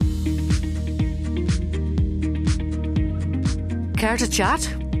Care to chat?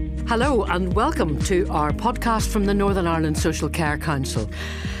 Hello and welcome to our podcast from the Northern Ireland Social Care Council.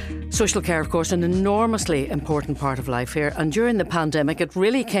 Social care, of course, an enormously important part of life here, and during the pandemic it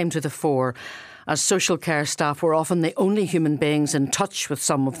really came to the fore as social care staff were often the only human beings in touch with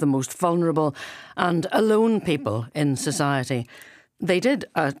some of the most vulnerable and alone people in society. They did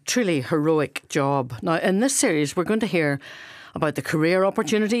a truly heroic job. Now, in this series we're going to hear about the career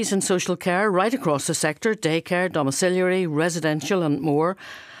opportunities in social care right across the sector, daycare, domiciliary, residential and more,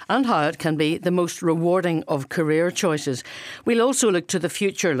 and how it can be the most rewarding of career choices. We'll also look to the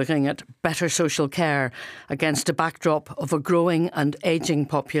future, looking at better social care against a backdrop of a growing and ageing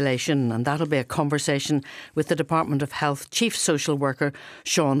population, and that'll be a conversation with the Department of Health Chief Social Worker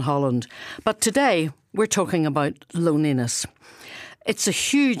Sean Holland. But today we're talking about loneliness. It's a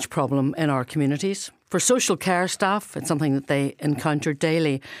huge problem in our communities. For social care staff, it's something that they encounter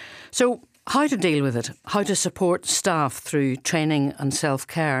daily. So how to deal with it, how to support staff through training and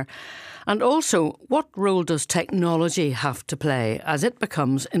self-care, and also what role does technology have to play as it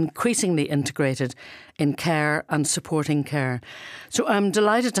becomes increasingly integrated in care and supporting care. So I'm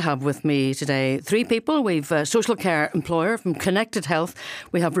delighted to have with me today three people. We've a social care employer from Connected Health.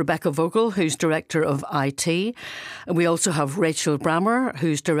 We have Rebecca Voguel, who's Director of IT. We also have Rachel Brammer,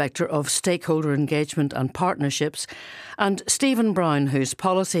 who's Director of Stakeholder Engagement and Partnerships, and Stephen Browne, who's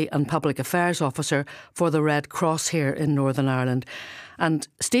Policy and Public Affairs Officer for the Red Cross here in Northern Ireland. And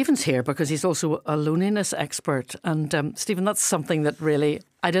Stephen's here because he's also a loneliness expert. And Stephen, that's something that really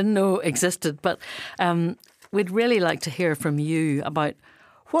I didn't know existed. But we'd really like to hear from you about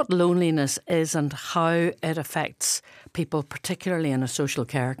what loneliness is and how it affects people, particularly in a social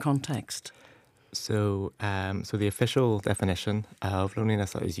care context. So the official definition of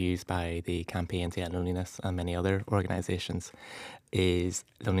loneliness that is used by the Campaign to End Loneliness and many other organisations is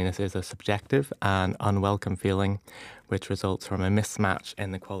loneliness is a subjective and unwelcome feeling which results from a mismatch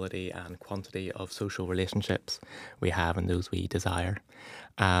in the quality and quantity of social relationships we have and those we desire.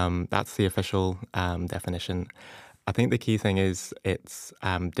 That's the official definition. I think the key thing is it's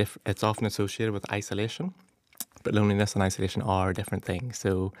often associated with isolation. But loneliness and isolation are different things.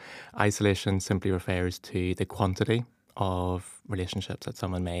 So isolation simply refers to the quantity of relationships that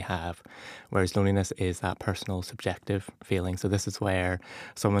someone may have, whereas loneliness is that personal subjective feeling. So this is where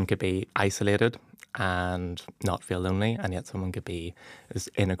someone could be isolated and not feel lonely, and yet someone could be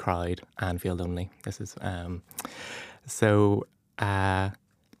in a crowd and feel lonely. This is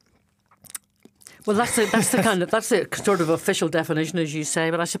Well, that's the sort of official definition, as you say.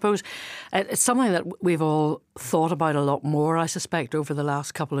 But I suppose it's something that we've all thought about a lot more, I suspect, over the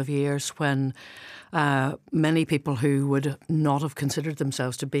last couple of years, when many people who would not have considered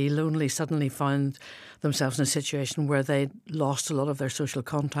themselves to be lonely suddenly found themselves in a situation where they lost a lot of their social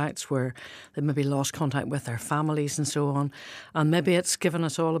contacts, where they maybe lost contact with their families and so on. And maybe it's given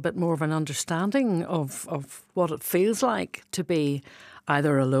us all a bit more of an understanding of what it feels like to be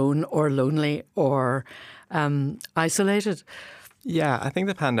either alone or lonely or isolated. Yeah, I think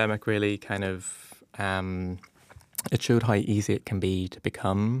the pandemic really kind of it showed how easy it can be to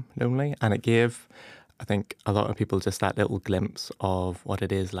become lonely, and it gave, I think, a lot of people just that little glimpse of what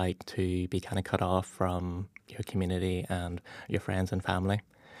it is like to be kind of cut off from your community and your friends and family.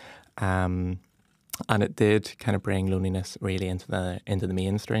 And it did kind of bring loneliness really into the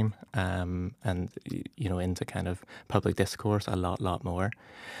mainstream, and into kind of public discourse a lot more.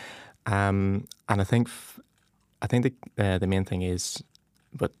 And I think the main thing is,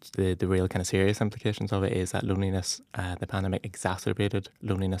 but the real kind of serious implications of it is that loneliness, the pandemic exacerbated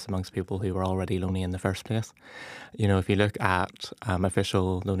loneliness amongst people who were already lonely in the first place. You know, if you look at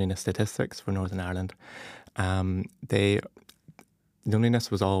official loneliness statistics for Northern Ireland, loneliness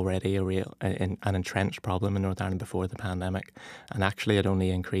was already an entrenched problem in Northern Ireland before the pandemic, and actually it only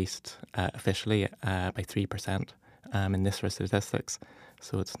increased officially by 3% in NISRA statistics.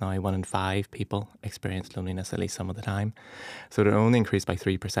 So it's now 1 in 5 people experience loneliness at least some of the time. So it only increased by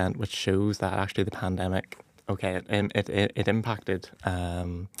 3%, which shows that actually the pandemic, it impacted,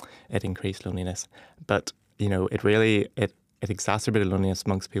 it increased loneliness, but it exacerbated loneliness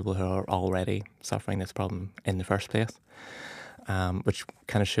amongst people who are already suffering this problem in the first place. Which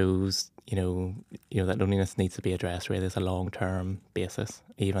kind of shows, that loneliness needs to be addressed really as a long-term basis,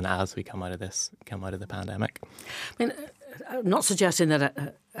 even as we come out of the pandemic. I mean, I'm not suggesting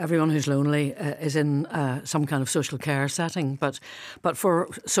that everyone who's lonely is in some kind of social care setting, but for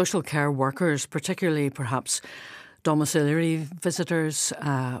social care workers, particularly perhaps domiciliary visitors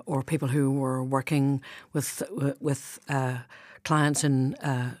or people who were working with clients in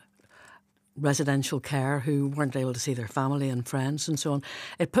residential care who weren't able to see their family and friends and so on.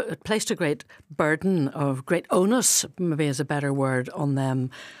 It placed a great burden, of great onus, maybe is a better word, on them.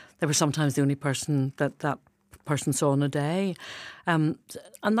 They were sometimes the only person that person saw in a day. And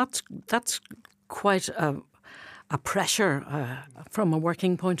that's quite a pressure from a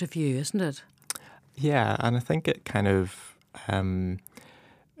working point of view, isn't it? Yeah, and I think it kind of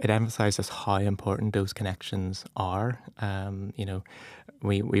it emphasises how important those connections are.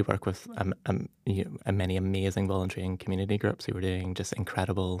 We work with many amazing volunteering community groups who were doing just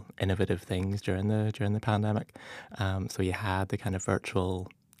incredible, innovative things during the pandemic. So you had the kind of virtual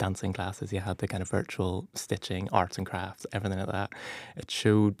dancing classes, you had the kind of virtual stitching, arts and crafts, everything like that. It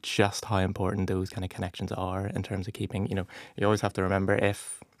showed just how important those kind of connections are in terms of keeping, you always have to remember,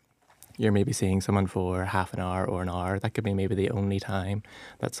 if you're maybe seeing someone for half an hour or an hour, that could be maybe the only time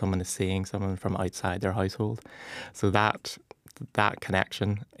that someone is seeing someone from outside their household. So that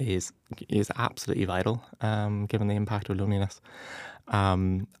connection is absolutely vital, given the impact of loneliness.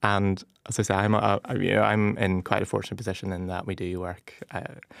 And as I say, I'm in quite a fortunate position in that we do work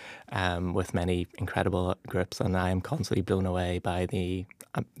with many incredible groups, and I am constantly blown away by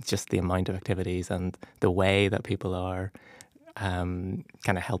just the amount of activities and the way that people are kind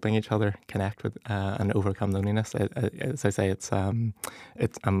of helping each other connect with and overcome loneliness. As I say,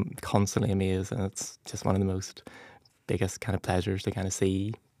 I'm constantly amazed, and it's just one of the biggest kind of pleasures to kind of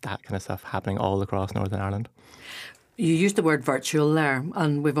see that kind of stuff happening all across Northern Ireland. You used the word virtual there,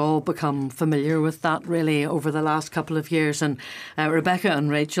 and we've all become familiar with that really over the last couple of years. And Rebecca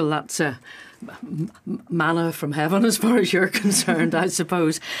and Rachel, that's manna from heaven as far as you're concerned, I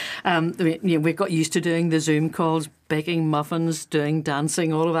suppose. We've got used to doing the Zoom calls, baking muffins, doing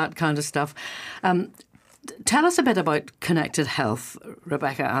dancing, all of that kind of stuff. Tell us a bit about connected health,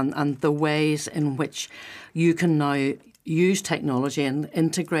 Rebecca, and the ways in which you can now use technology and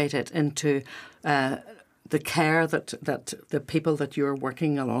integrate it into the care that the people that you're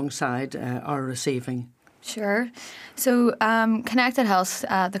working alongside are receiving. Sure. So Connected Health,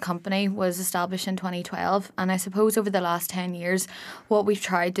 the company, was established in 2012, and I suppose over the last 10 years what we've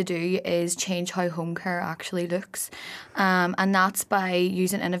tried to do is change how home care actually looks, and that's by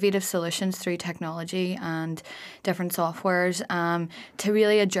using innovative solutions through technology and different softwares to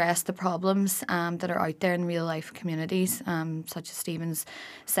really address the problems that are out there in real life communities, such as Stephen's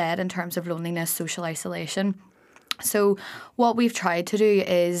said, in terms of loneliness, social isolation. So what we've tried to do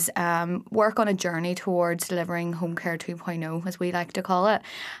is work on a journey towards delivering Home Care 2.0, as we like to call it,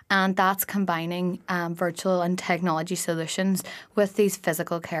 and that's combining virtual and technology solutions with these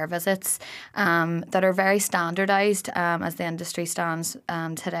physical care visits that are very standardised as the industry stands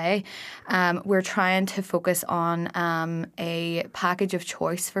today. We're trying to focus on a package of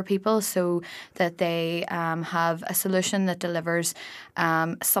choice for people so that they have a solution that delivers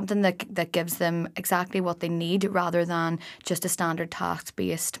something that gives them exactly what they need, rather than just a standard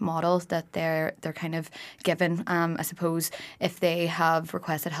task-based model that they're kind of given, I suppose, if they have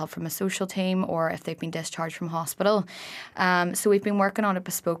requested help from a social team or if they've been discharged from hospital. So we've been working on a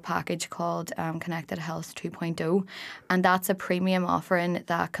bespoke package called Connected Health 2.0, and that's a premium offering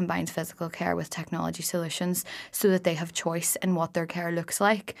that combines physical care with technology solutions so that they have choice in what their care looks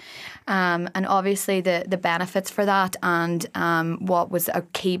like. And obviously the benefits for that, and what was a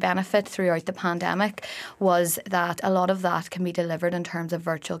key benefit throughout the pandemic, was that a lot of that can be delivered in terms of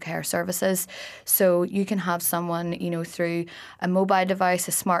virtual care services. So you can have someone, through a mobile device,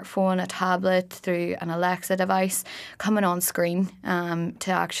 a smartphone, a tablet, through an Alexa device, coming on screen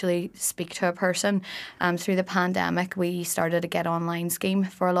to actually speak to a person. Through the pandemic, we started a Get Online scheme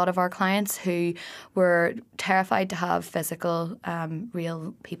for a lot of our clients who were terrified to have physical,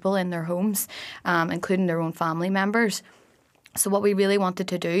 real people in their homes, including their own family members. So what we really wanted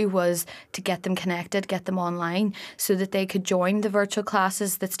to do was to get them connected, get them online, so that they could join the virtual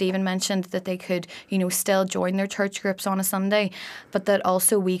classes that Stephen mentioned, that they could, still join their church groups on a Sunday, but that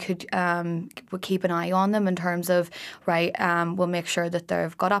also we could keep an eye on them in terms of, we'll make sure that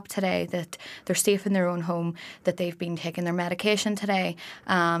they've got up today, that they're safe in their own home, that they've been taking their medication today.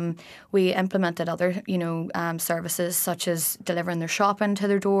 We implemented other, services such as delivering their shopping to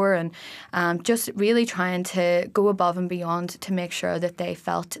their door, and just really trying to go above and beyond to make sure that they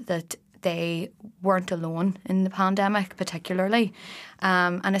felt that they weren't alone in the pandemic particularly.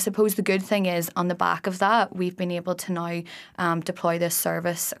 And I suppose the good thing is, on the back of that, we've been able to now deploy this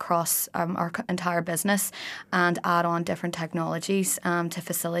service across our entire business and add on different technologies to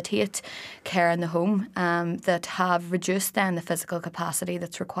facilitate care in the home that have reduced then the physical capacity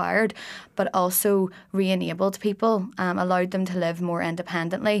that's required, but also re-enabled people, allowed them to live more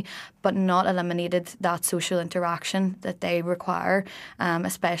independently, but not eliminated that social interaction that they require,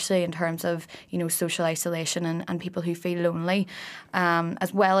 especially in terms of, social isolation and people who feel lonely,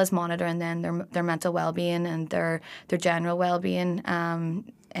 as well as monitoring then their mental well-being and their general well-being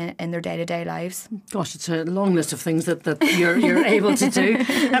in their day-to-day lives. Gosh, it's a long list of things that you're able to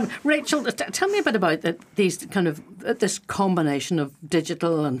do. Rachel, tell me a bit about these kind of this combination of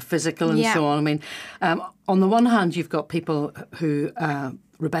digital and physical and so on. I mean, on the one hand, you've got people who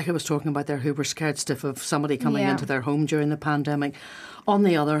Rebecca was talking about there who were scared stiff of somebody coming into their home during the pandemic. On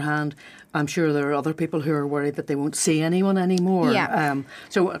the other hand, I'm sure there are other people who are worried that they won't see anyone anymore. Yeah.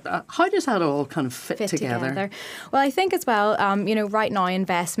 So how does that all kind of fit together? Well, I think as well, right now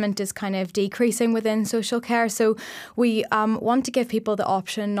investment is kind of decreasing within social care. So we want to give people the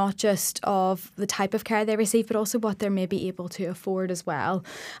option not just of the type of care they receive, but also what they're maybe able to afford as well.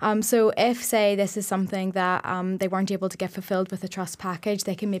 So if, say, this is something that they weren't able to get fulfilled with a trust package,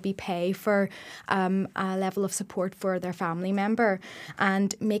 they can maybe pay for a level of support for their family member,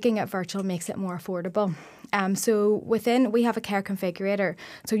 and making it virtual makes it more affordable. So we have a care configurator.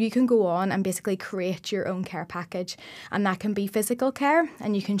 So you can go on and basically create your own care package. And that can be physical care,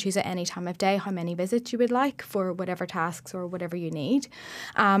 and you can choose at any time of day how many visits you would like for whatever tasks or whatever you need.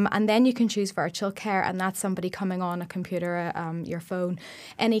 And then you can choose virtual care, and that's somebody coming on a computer, your phone,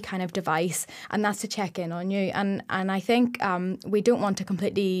 any kind of device, and that's to check in on you. And I think we don't want to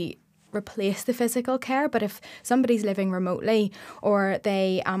completely replace the physical care, but if somebody's living remotely or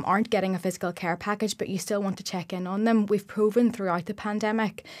they aren't getting a physical care package but you still want to check in on them, we've proven throughout the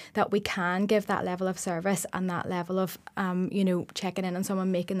pandemic that we can give that level of service and that level of checking in on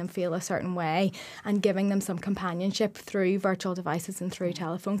someone, making them feel a certain way and giving them some companionship through virtual devices and through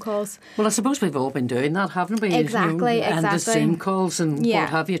telephone calls. Well, I suppose we've all been doing that, haven't we? Exactly. Endless Zoom calls and what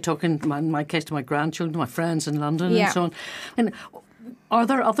have you, talking in my case to my grandchildren, to my friends in London and so on. And are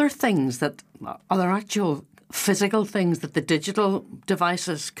there other things are there actual physical things that the digital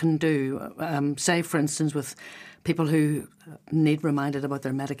devices can do? Say, for instance, with people who need reminded about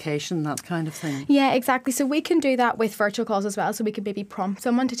their medication, that kind of thing. Yeah, exactly. So we can do that with virtual calls as well. So we could maybe prompt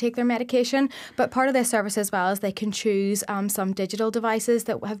someone to take their medication. But part of this service as well is they can choose some digital devices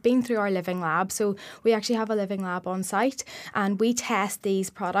that have been through our living lab. So we actually have a living lab on site, and we test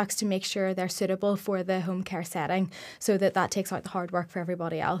these products to make sure they're suitable for the home care setting, so that takes out the hard work for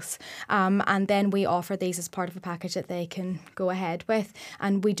everybody else. And then we offer these as part of a package that they can go ahead with.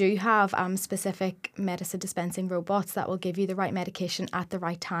 And we do have specific medicine dispensing robots that will give you the right medication at the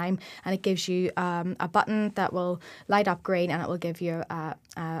right time, and it gives you a button that will light up green, and it will give you a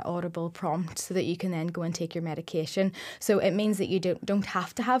audible prompt so that you can then go and take your medication. So it means that you don't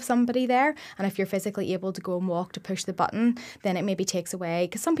have to have somebody there, and if you're physically able to go and walk to push the button, then it maybe takes away,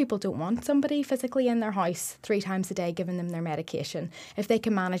 because some people don't want somebody physically in their house 3 times a day giving them their medication. If they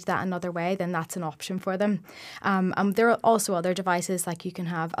can manage that another way, then that's an option for them. There are also other devices, like you can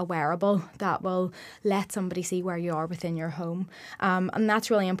have a wearable that will let somebody see where you are within your home. And that's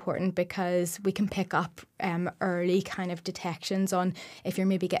really important because we can pick up early kind of detections on if you're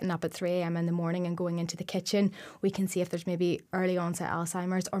maybe getting up at 3 a.m. in the morning and going into the kitchen. We can see if there's maybe early onset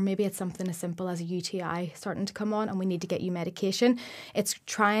Alzheimer's, or maybe it's something as simple as a UTI starting to come on and we need to get you medication. It's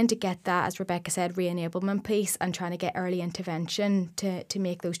trying to get that, as Rebecca said, re-enablement piece, and trying to get early intervention to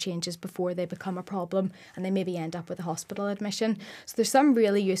make those changes before they become a problem and they maybe end up with a hospital admission. So there's some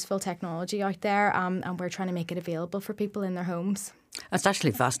really useful technology out there, and we're trying to make it available for people in their homes. It's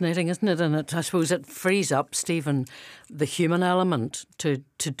actually fascinating, isn't it? And I suppose it frees up, Stephen, the human element to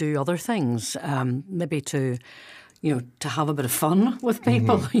do other things, maybe to have a bit of fun with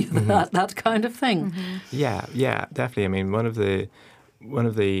people, that kind of thing. Mm-hmm. Yeah, definitely. I mean, one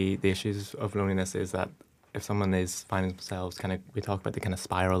of the issues of loneliness is that if someone is finding themselves we talk about the kind of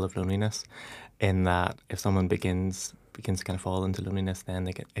spiral of loneliness, in that if someone begins to kind of fall into loneliness, then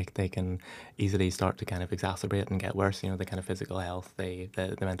they can easily start to kind of exacerbate and get worse. The kind of physical health, the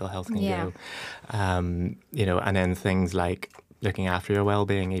mental health can go. And then things like looking after your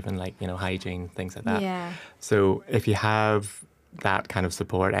well-being, even like hygiene, things like that. Yeah. So if you have that kind of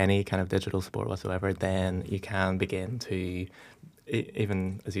support, any kind of digital support whatsoever, then you can begin to,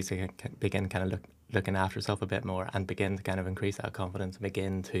 even as you say, begin kind of looking after yourself a bit more, and begin to kind of increase that confidence, and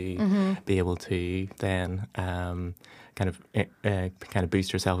begin to be able to then kind of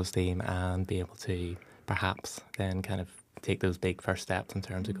boost your self-esteem, and be able to perhaps then kind of take those big first steps in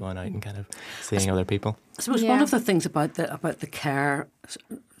terms of going out and kind of seeing other people. I suppose one of the things about the care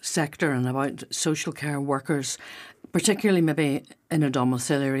sector and about social care workers, particularly maybe in a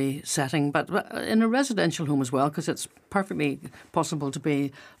domiciliary setting, but in a residential home as well, because it's perfectly possible to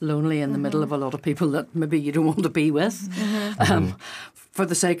be lonely in the middle of a lot of people that maybe you don't want to be with, for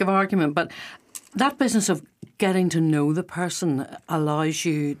the sake of argument. But that business of getting to know the person allows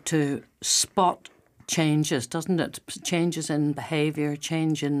you to spot changes, doesn't it? Changes in behaviour,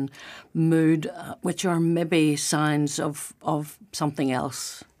 change in mood, which are maybe signs of something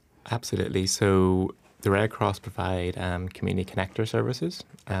else. Absolutely. So the Red Cross provide community connector services.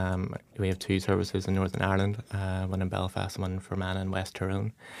 We have 2 services in Northern Ireland, one in Belfast, one in Fermanagh and West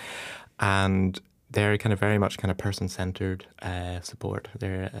Tyrone. And they're kind of very much kind of person-centred support.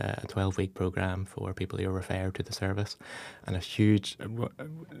 They're a 12-week programme for people who are referred to the service. And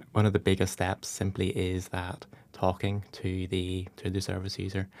one of the biggest steps simply is that talking to the service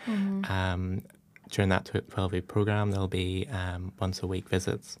user. During that 12-week programme, there'll be once-a-week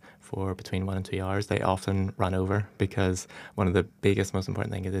visits for between 1 and 2 hours. They often run over because one of the biggest, most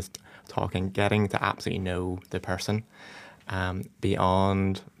important things is talking, getting to absolutely know the person.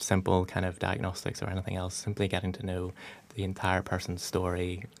 Beyond simple kind of diagnostics or anything else, simply getting to know the entire person's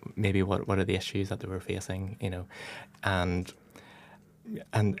story, maybe what are the issues that they were facing, and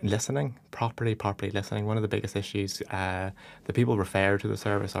listening, properly listening. One of the biggest issues, the people referred to the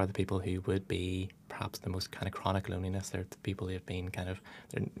service are the people who would be perhaps the most kind of chronic loneliness. They're the people who have been they're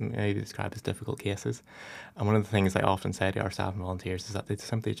maybe described as difficult cases. And one of the things I often say to our staff and volunteers is that they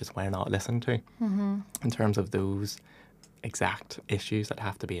simply just were not listened to in terms of those exact issues that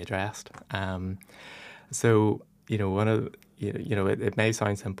have to be addressed. So, it may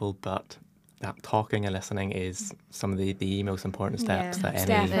sound simple, but that talking and listening is some of the most important steps that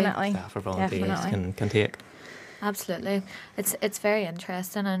any staff or volunteers can take. Absolutely. It's very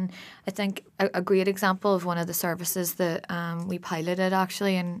interesting, and I think a great example of one of the services that we piloted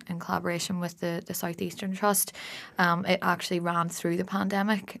actually in collaboration with the South Eastern Trust, it actually ran through the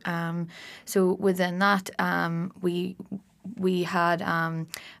pandemic. So within that, we had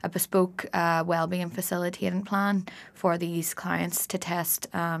a bespoke wellbeing facilitating plan for these clients to test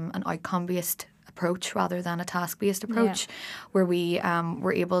an outcome-based approach rather than a task-based approach, where we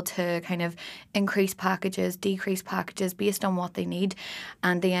were able to kind of increase packages, decrease packages based on what they need,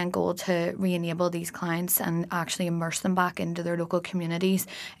 and the end goal to re-enable these clients and actually immerse them back into their local communities,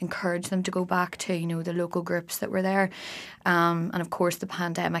 encourage them to go back to the local groups that were there. And of course the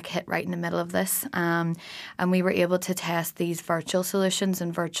pandemic hit right in the middle of this, and we were able to test these virtual solutions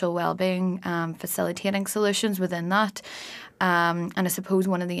and virtual wellbeing facilitating solutions within that. And I suppose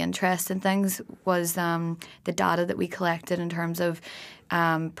one of the interesting things was the data that we collected in terms of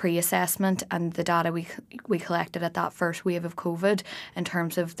pre-assessment and the data we collected at that first wave of COVID in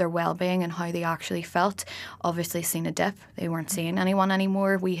terms of their well-being and how they actually felt. Obviously seen a dip. They weren't seeing anyone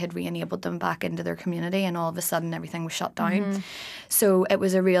anymore. We had re-enabled them back into their community, and all of a sudden everything was shut down. So it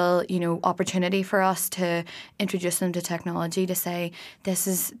was a real opportunity for us to introduce them to technology, to say this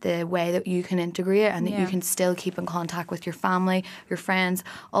is the way that you can integrate and that you can still keep in contact with your family, your friends,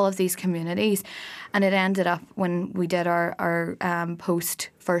 all of these communities. And it ended up, when we did our post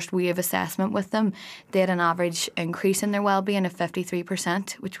first wave assessment with them, they had an average increase in their wellbeing of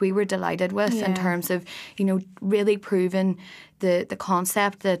 53%, which we were delighted with in terms of really proving the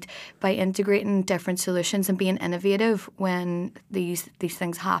concept that by integrating different solutions and being innovative when these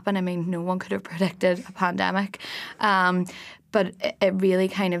things happen. I mean, no one could have predicted a pandemic. But it really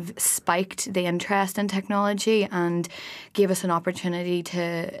kind of spiked the interest in technology and gave us an opportunity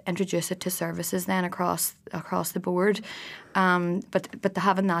to introduce it to services then across the board. But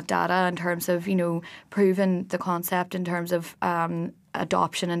having that data in terms of proving the concept in terms of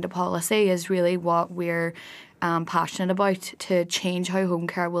adoption into policy is really what we're passionate about, to change how home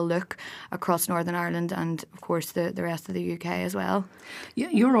care will look across Northern Ireland and of course the rest of the UK as well.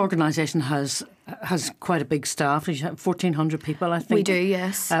 Your organisation has quite a big staff. You have 1,400 people, I think. We do,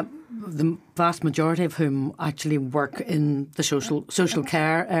 yes. The vast majority of whom actually work in the social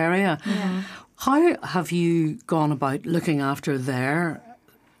care area. How have you gone about looking after their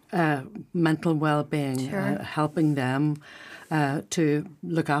mental well-being, helping them to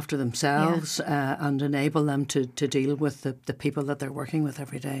look after themselves and enable them to deal with the people that they're working with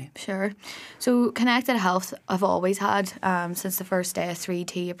every day. Sure. So Connected Health I've always had since the first day a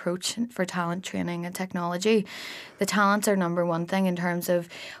 3T approach for talent, training and technology. The talents are number one thing in terms of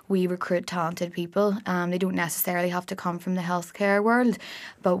we recruit talented people. They don't necessarily have to come from the healthcare world,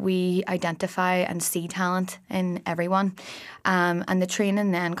 but we identify and see talent in everyone. And the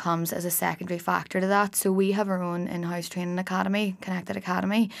training then comes as a secondary factor to that. So we have our own in-house training academy, Connected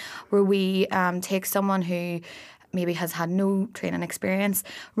Academy, where we take someone who maybe has had no training experience,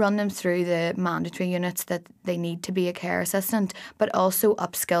 run them through the mandatory units that they need to be a care assistant, but also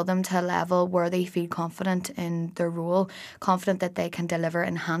upskill them to a level where they feel confident in their role, confident that they can deliver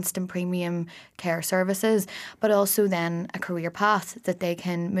enhanced and premium care services, but also then a career path that they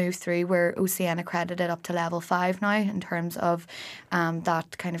can move through. We're OCN accredited up to level 5 now in terms of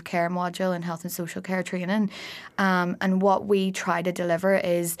that kind of care module and health and social care training. And what we try to deliver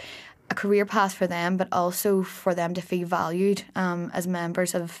is a career path for them, but also for them to feel valued as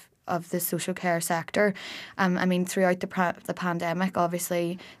members of the social care sector. I mean, throughout the pandemic,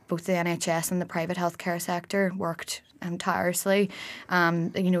 obviously, both the NHS and the private healthcare sector worked tirelessly.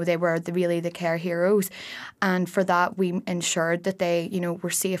 They were really the care heroes. And for that, we ensured that they, were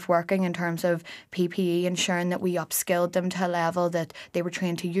safe working in terms of PPE, ensuring that we upskilled them to a level that they were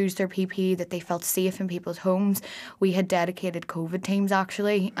trained to use their PPE, that they felt safe in people's homes. We had dedicated COVID teams,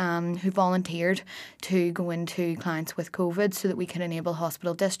 actually, who volunteered to go into clients with COVID so that we could enable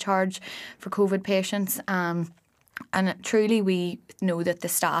hospital discharge for COVID patients. And truly, we know that the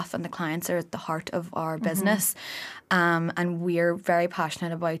staff and the clients are at the heart of our business. And we're very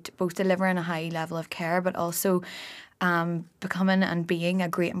passionate about both delivering a high level of care, but also becoming and being a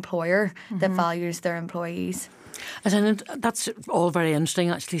great employer that values their employees. And that's all very interesting,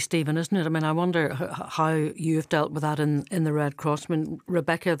 actually, Stephen, isn't it? I mean, I wonder how you've dealt with that in the Red Cross. I mean,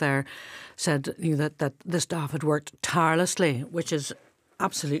 Rebecca there said that the staff had worked tirelessly, which is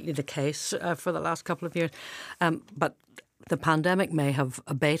absolutely the case for the last couple of years. But the pandemic may have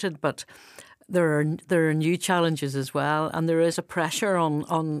abated, but there are new challenges as well, and there is a pressure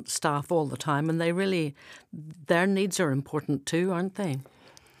on staff all the time, and their needs are important too, aren't they?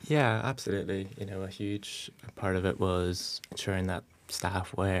 Yeah, absolutely. A huge part of it was ensuring that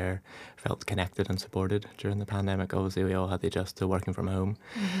staff felt connected and supported during the pandemic. Obviously, we all had to adjust to working from home,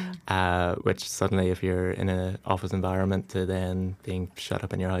 which suddenly, if you're in an office environment, to then being shut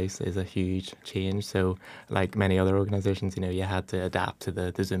up in your house is a huge change. So, like many other organisations, you had to adapt to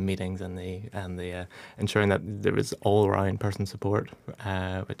the Zoom meetings and the ensuring that there was all around person support,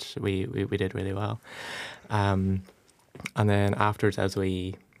 which we did really well. And then afterwards, as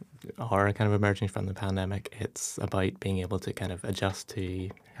we are kind of emerging from the pandemic, it's about being able to kind of adjust to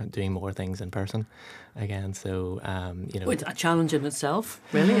doing more things in person again. So, it's a challenge in itself,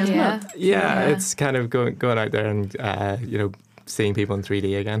 really, isn't it? Yeah, it's kind of going out there and, seeing people in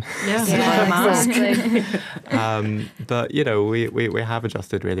 3D again. Exactly. But we have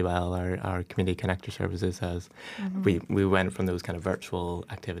adjusted really well. Our community connector services has we went from those kind of virtual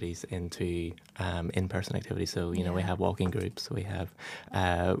activities into in-person activities. So we have walking groups, we have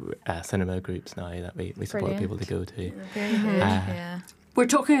cinema groups now that we support people to go to. Very good. We're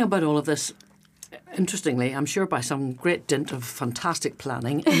talking about all of this, interestingly, I'm sure by some great dint of fantastic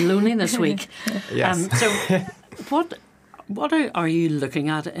planning in Loneliness Week. Yes. So what are you looking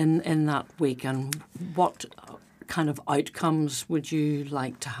at in that week, and what kind of outcomes would you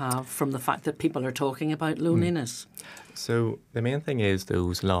like to have from the fact that people are talking about loneliness? So the main thing is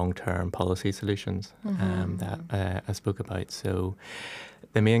those long-term policy solutions that I spoke about. So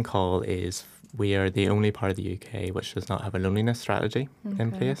the main call is we are the only part of the UK which does not have a loneliness strategy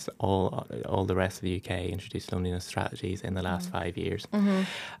in place. All the rest of the UK introduced loneliness strategies in the last 5 years.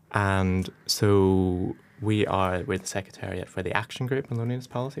 And so we're the Secretariat for the Action Group on Loneliness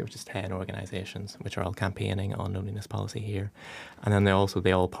Policy, which is 10 organisations which are all campaigning on loneliness policy here. And then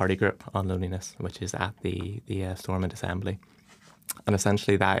the All-Party Group on Loneliness, which is at the Stormont Assembly. And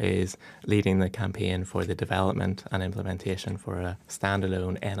essentially that is leading the campaign for the development and implementation for a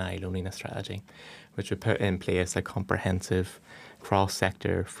standalone NI loneliness strategy, which would put in place a comprehensive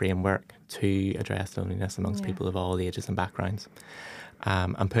cross-sector framework to address loneliness amongst people of all ages and backgrounds.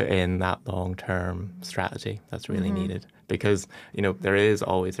 And put in that long-term strategy that's really needed, because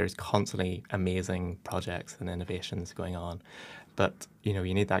there's constantly amazing projects and innovations going on, but you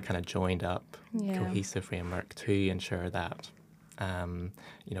need that kind of joined up, cohesive framework to ensure that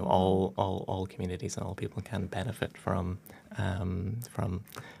all communities and all people can benefit from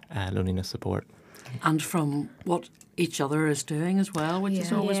loneliness support. And from what each other is doing as well, which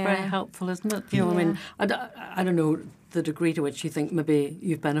is always very helpful, isn't it? I mean, I don't know, the degree to which you think maybe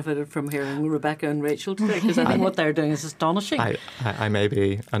you've benefited from hearing Rebecca and Rachel today? Because I think what they're doing is astonishing. I may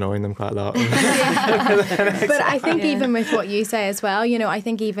be annoying them quite a lot. But I think even with what you say as well, I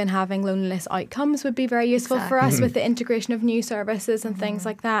think even having loneliness outcomes would be very useful for us with the integration of new services and things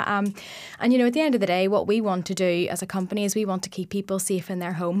like that. And at the end of the day, what we want to do as a company is we want to keep people safe in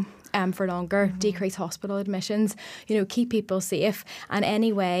their home. For longer, decrease hospital admissions, keep people safe, and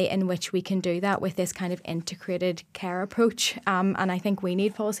any way in which we can do that with this kind of integrated care approach. And I think we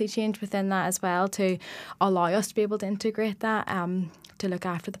need policy change within that as well to allow us to be able to integrate that, to look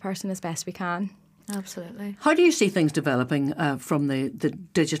after the person as best we can. Absolutely. How do you see things developing from the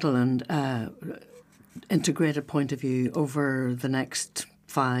digital and integrated point of view over the next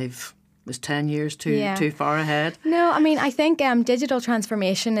 5 Was 10 years too far ahead? No, I mean, I think digital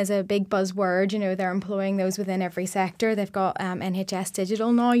transformation is a big buzzword. They're employing those within every sector. They've got NHS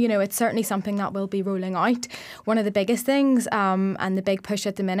Digital now. It's certainly something that will be rolling out. One of the biggest things and the big push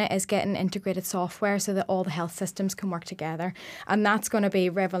at the minute is getting integrated software so that all the health systems can work together. And that's going to be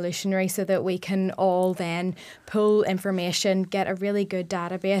revolutionary so that we can all then pull information, get a really good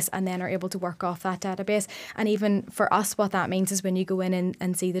database, and then are able to work off that database. And even for us, what that means is when you go in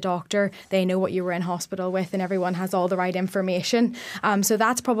and see the doctor, they know what you were in hospital with, and everyone has all the right information. So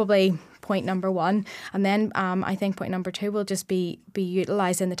that's probably point number one. And then I think point number two will just be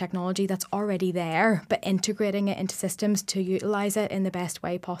utilising the technology that's already there, but integrating it into systems to utilise it in the best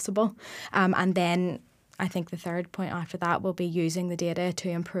way possible. And then I think the third point after that will be using the data to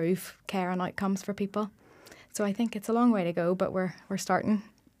improve care and outcomes for people. So I think it's a long way to go, but we're starting.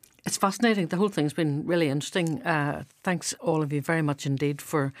 It's fascinating. The whole thing's been really interesting. Thanks all of you very much indeed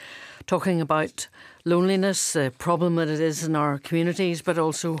for talking about loneliness, the problem that it is in our communities, but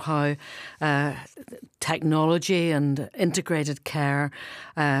also how technology and integrated care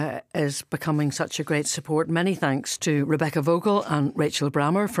is becoming such a great support. Many thanks to Rebecca Voguel and Rachel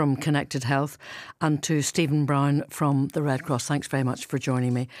Brammer from Connected Health and to Stephen Browne from the Red Cross. Thanks very much for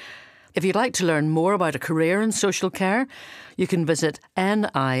joining me. If you'd like to learn more about a career in social care, you can visit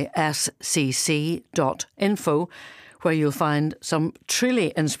niscc.info, where you'll find some truly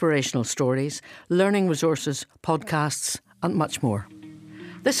inspirational stories, learning resources, podcasts and much more.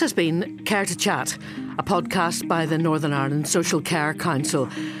 This has been Care to Chat, a podcast by the Northern Ireland Social Care Council.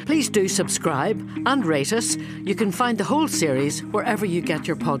 Please do subscribe and rate us. You can find the whole series wherever you get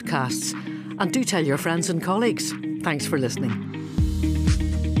your podcasts. And do tell your friends and colleagues. Thanks for listening.